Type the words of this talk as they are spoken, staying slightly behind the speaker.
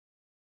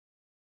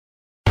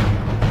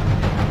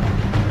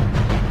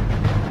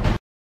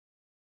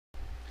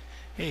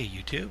Hey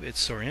YouTube, it's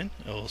Soren,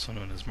 also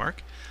known as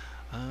Mark.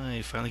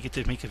 I finally get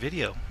to make a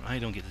video. I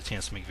don't get the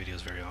chance to make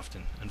videos very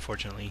often.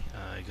 Unfortunately,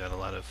 I got a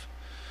lot of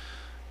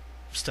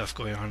stuff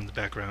going on in the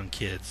background,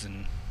 kids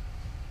and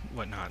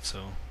whatnot,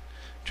 so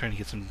trying to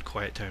get some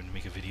quiet time to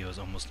make a video is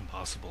almost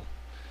impossible.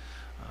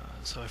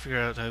 So I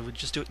figured out I would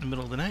just do it in the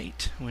middle of the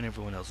night when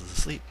everyone else is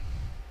asleep.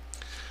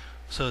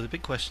 So the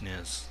big question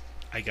is,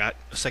 I got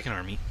a second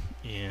army,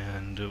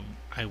 and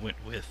I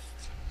went with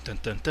dun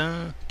dun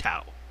dun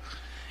Tau.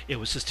 It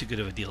was just too good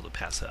of a deal to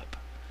pass up.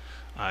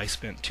 I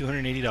spent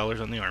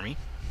 $280 on the army.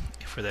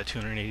 For that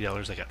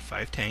 $280, I got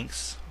 5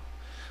 tanks,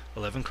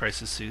 11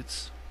 crisis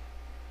suits,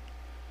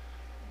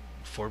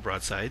 4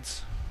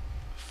 broadsides,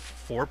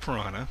 4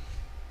 piranha,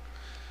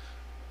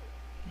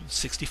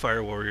 60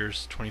 fire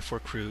warriors, 24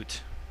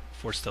 Groot,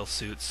 4 stealth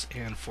suits,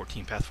 and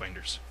 14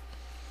 pathfinders.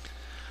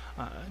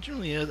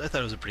 Generally, I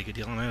thought it was a pretty good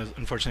deal, and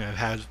unfortunately,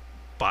 I've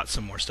bought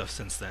some more stuff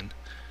since then.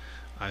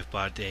 I've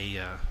bought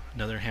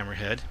another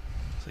hammerhead,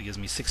 so it gives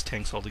me 6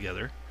 tanks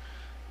altogether,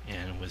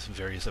 and with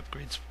various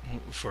upgrades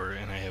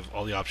and I have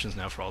all the options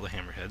now for all the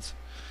hammerheads.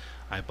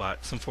 I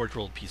bought some forge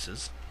rolled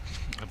pieces.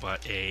 I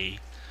bought a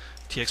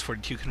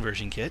TX42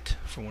 conversion kit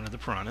for one of the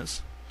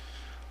piranhas.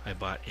 I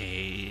bought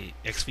a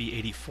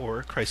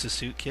XV84 crisis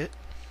suit kit,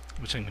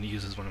 which I'm going to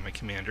use as one of my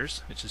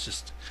commanders, which is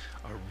just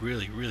a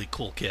really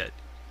cool kit.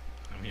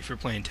 I mean, if you're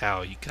playing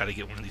Tau, you got to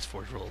get one of these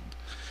forge rolled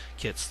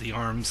kits. The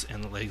arms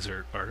and the legs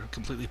are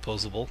completely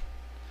posable,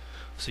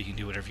 so you can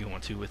do whatever you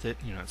want to with it.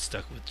 You're not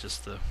stuck with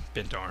just the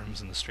bent arms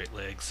and the straight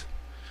legs.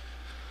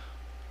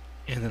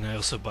 And then I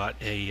also bought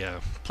a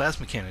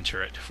plasma cannon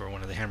turret for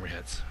one of the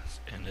hammerheads,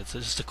 and it's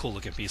just a cool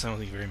looking piece. I don't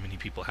think very many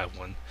people have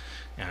one,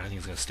 and I think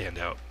it's going to stand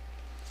out.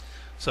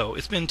 So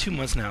it's been 2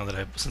 months now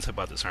since I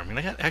bought this army, and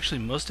I got actually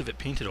most of it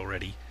painted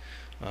already.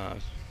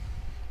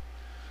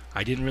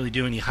 I didn't really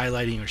do any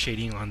highlighting or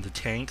shading on the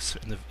tanks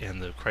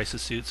and the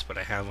crisis suits, but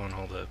I have on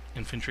all the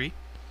infantry.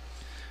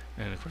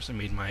 And of course I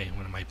made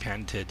one of my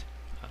patented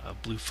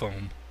blue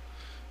foam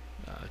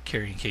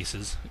carrying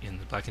cases in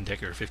the Black &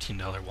 Decker $15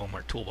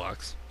 Walmart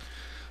toolbox.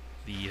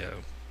 The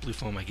blue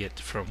foam I get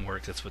from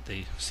work, that's what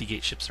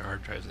Seagate ships their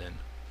hard drives in.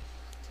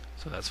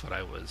 So that's what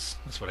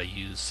I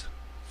use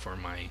for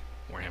my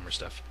Warhammer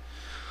stuff.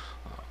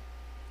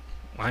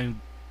 I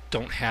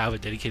don't have a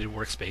dedicated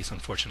workspace,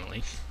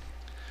 unfortunately.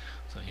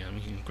 So you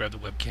can grab the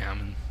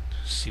webcam and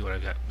see what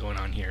I've got going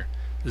on here.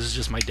 This is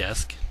just my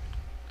desk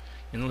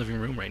in the living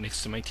room right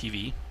next to my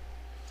TV.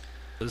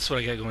 So this is what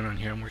I got going on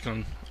here. I'm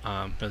working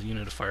on another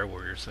unit of fire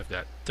warriors. I've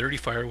got 30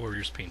 fire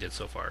warriors painted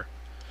so far.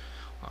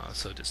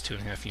 So just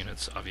 2.5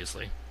 units,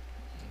 obviously.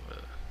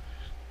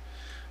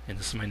 And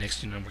this is my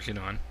next unit I'm working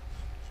on.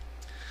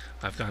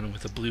 I've gone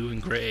with a blue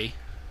and gray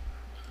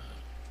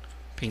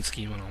paint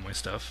scheme on all my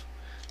stuff.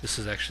 This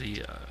is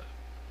actually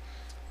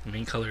the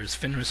main color is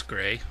Fenris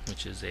Gray,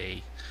 which is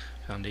a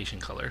foundation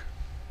color.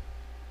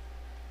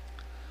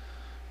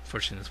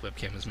 Unfortunately, this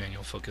webcam is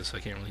manual focus, so I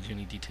can't really do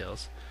any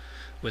details.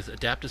 With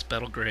Adaptus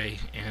Battle Gray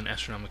and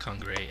Astronomicon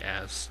Gray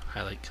as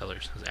highlight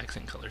colors, as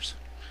accent colors.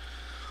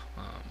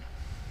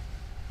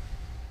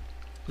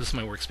 This is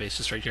my workspace,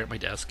 just right here at my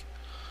desk.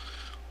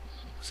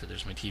 So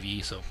there's my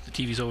TV. So the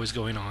TV's always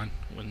going on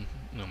when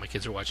my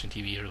kids are watching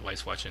TV or the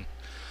wife's watching.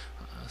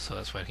 So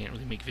that's why I can't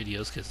really make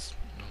videos, because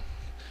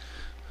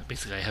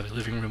basically I have a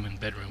living room and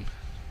bedroom.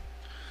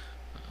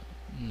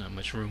 Not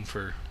much room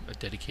for a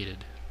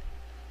dedicated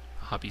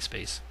hobby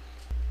space.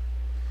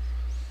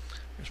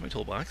 Here's my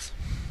toolbox.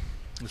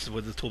 This is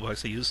what the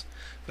toolbox I use.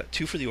 I've got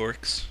 2 for the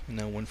orcs, and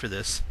now 1 for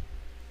this.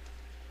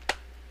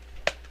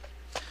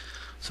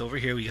 So over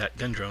here we got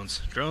gun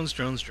drones. Drones.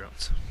 I've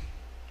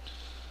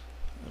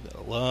got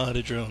a lot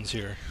of drones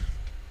here.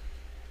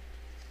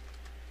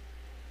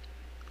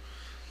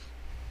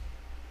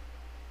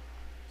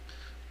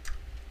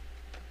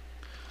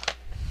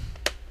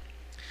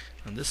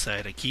 On this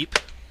side I keep...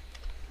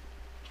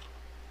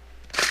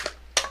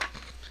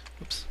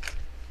 Whoops.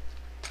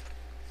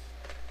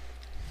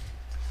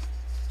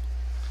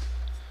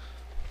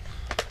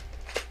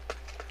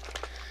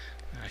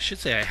 I should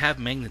say I have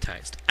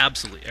magnetized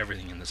absolutely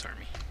everything in this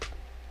army.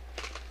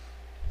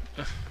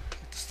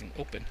 Get this thing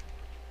open.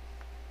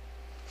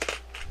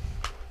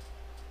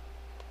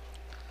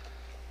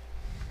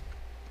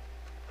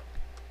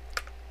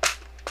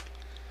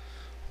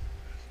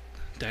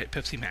 Diet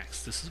Pepsi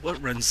Max. This is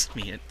what runs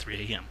me at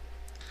 3 a.m.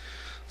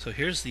 So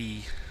here's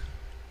the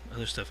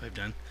other stuff I've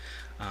done.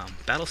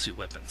 Battlesuit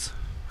weapons.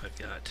 I've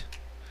got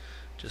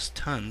just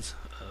tons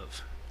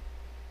of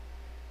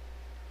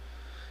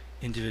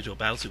individual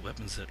battlesuit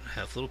weapons that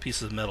have little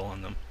pieces of metal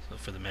on them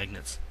for the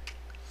magnets.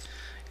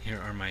 Here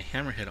are my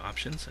hammerhead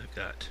options. I've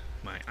got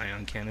my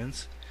ion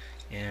cannons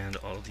and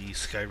all the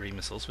Skyray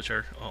missiles, which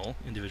are all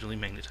individually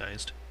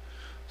magnetized.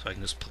 So I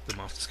can just pluck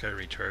them off the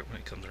Skyray turret when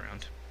it comes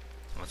around.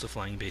 Lots of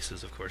flying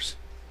bases, of course.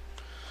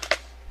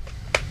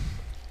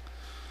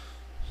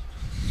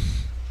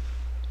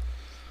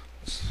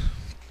 Let's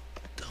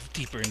delve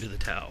deeper into the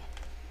Tau.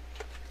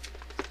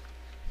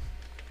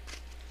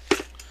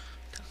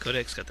 Tau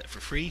Codex, got that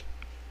for free.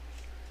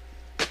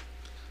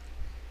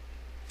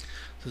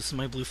 So this is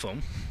my blue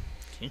foam.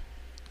 Okay,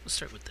 let's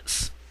start with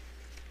this.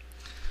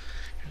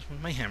 Here's one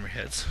of my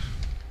hammerheads.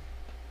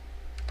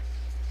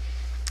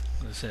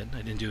 As I said,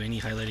 I didn't do any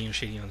highlighting or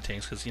shading on the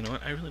tanks because, you know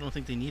what, I really don't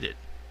think they need it.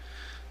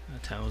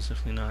 Tau is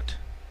definitely not...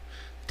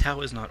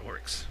 Tau is not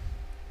orcs.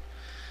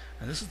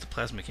 And this is the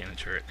plasma cannon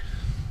turret.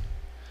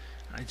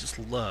 I just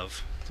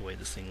love the way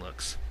this thing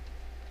looks.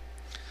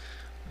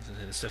 As I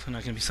said, it's definitely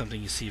not going to be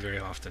something you see very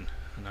often.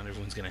 Not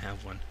everyone's going to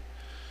have one.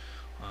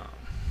 I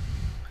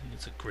think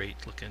it's a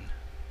great looking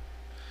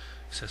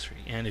accessory.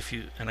 And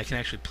I can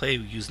actually play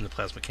using the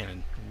plasma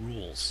cannon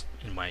rules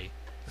in my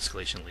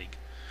Escalation League.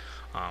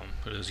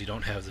 Because you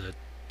don't have the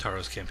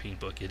Taros campaign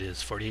book, it is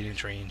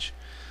 48-inch range,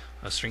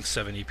 strength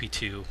 7, AP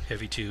 2,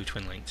 heavy 2,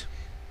 twin linked.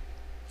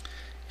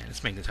 And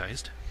it's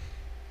magnetized,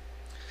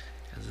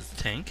 as is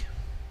the tank.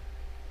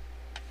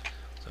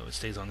 So it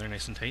stays on there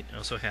nice and tight. I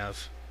also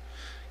have,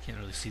 can't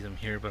really see them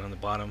here, but on the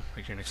bottom,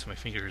 right here next to my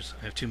fingers,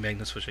 I have 2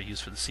 magnets which I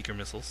use for the Seeker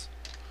missiles.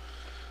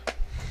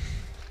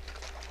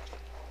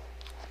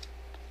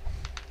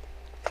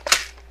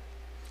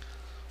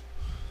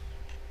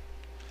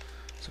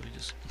 So we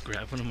just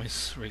grab one of my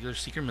regular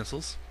Seeker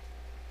missiles.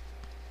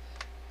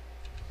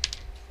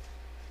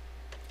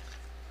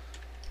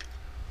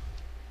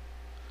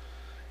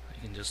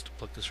 I can just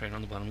plug this right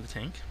on the bottom of the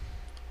tank.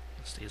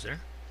 It stays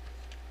there.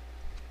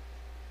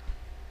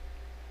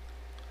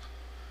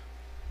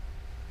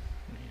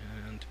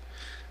 And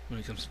when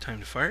it comes to time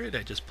to fire it,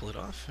 I just pull it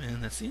off,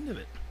 and that's the end of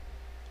it.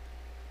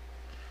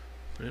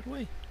 Put it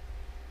away.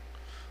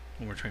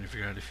 When we're trying to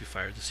figure out if you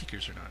fired the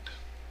Seekers or not.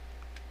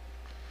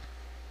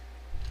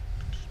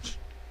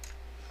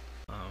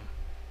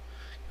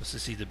 Just to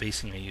see the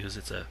basing I use,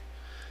 it's a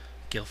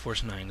Gale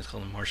Force 9, it's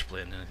called a Marsh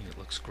Blend, and I think it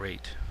looks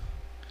great.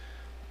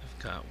 I've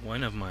got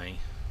one of my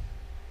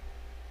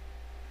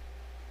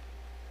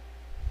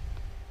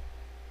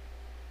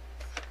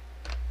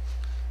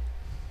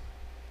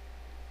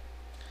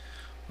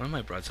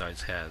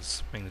broadsides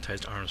has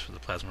magnetized arms for the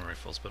plasma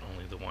rifles, but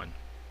only the one.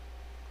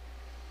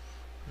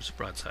 There's a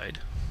broadside.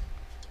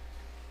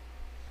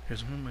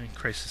 Here's one of my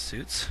crisis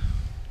suits.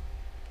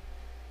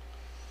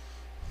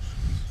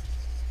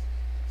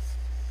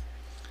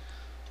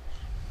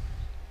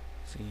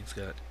 See, it's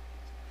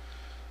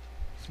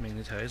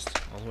magnetized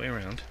all the way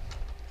around.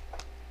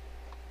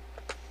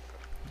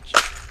 It's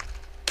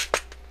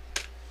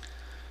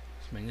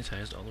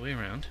magnetized all the way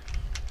around.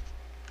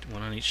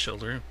 One on each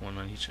shoulder, one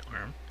on each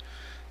arm.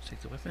 Let's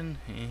take the weapon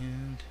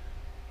and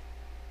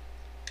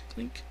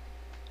blink.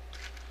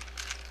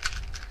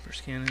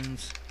 Burst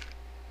cannons.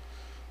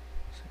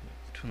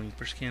 Twin link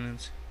burst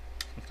cannons.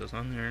 Put those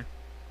on there.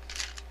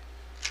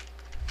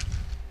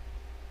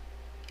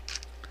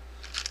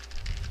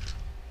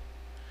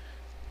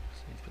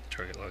 Put the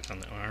target lock on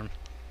the arm.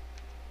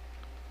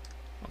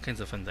 All kinds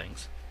of fun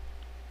things.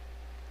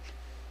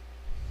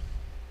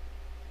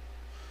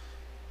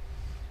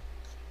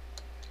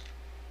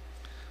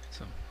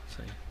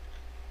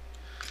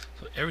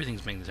 So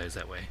everything's magnetized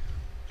that way.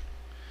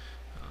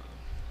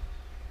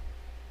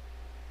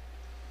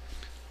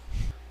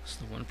 This is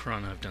the one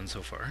piranha I've done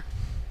so far.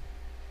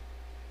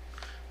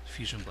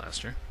 Fusion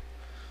blaster.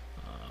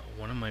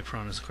 One of my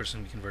piranhas, of course, is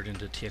going to be converted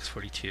into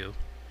TX-42,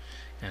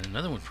 and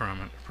another one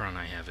piranha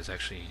I have is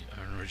actually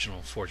an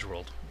original Forge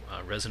World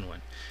resin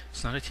one.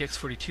 It's not a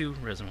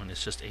TX-42 resin one;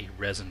 it's just a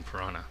resin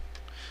piranha.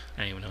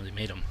 I didn't even know they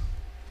made them.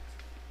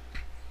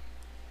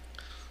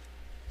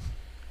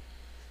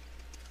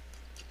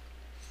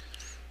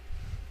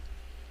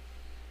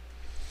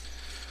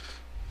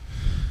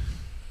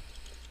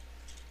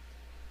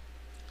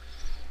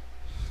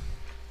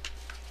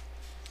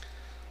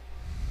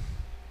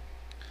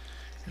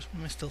 Here's one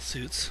of my stealth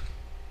suits.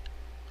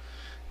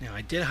 Now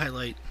I did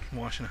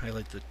wash and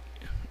highlight the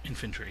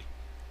infantry.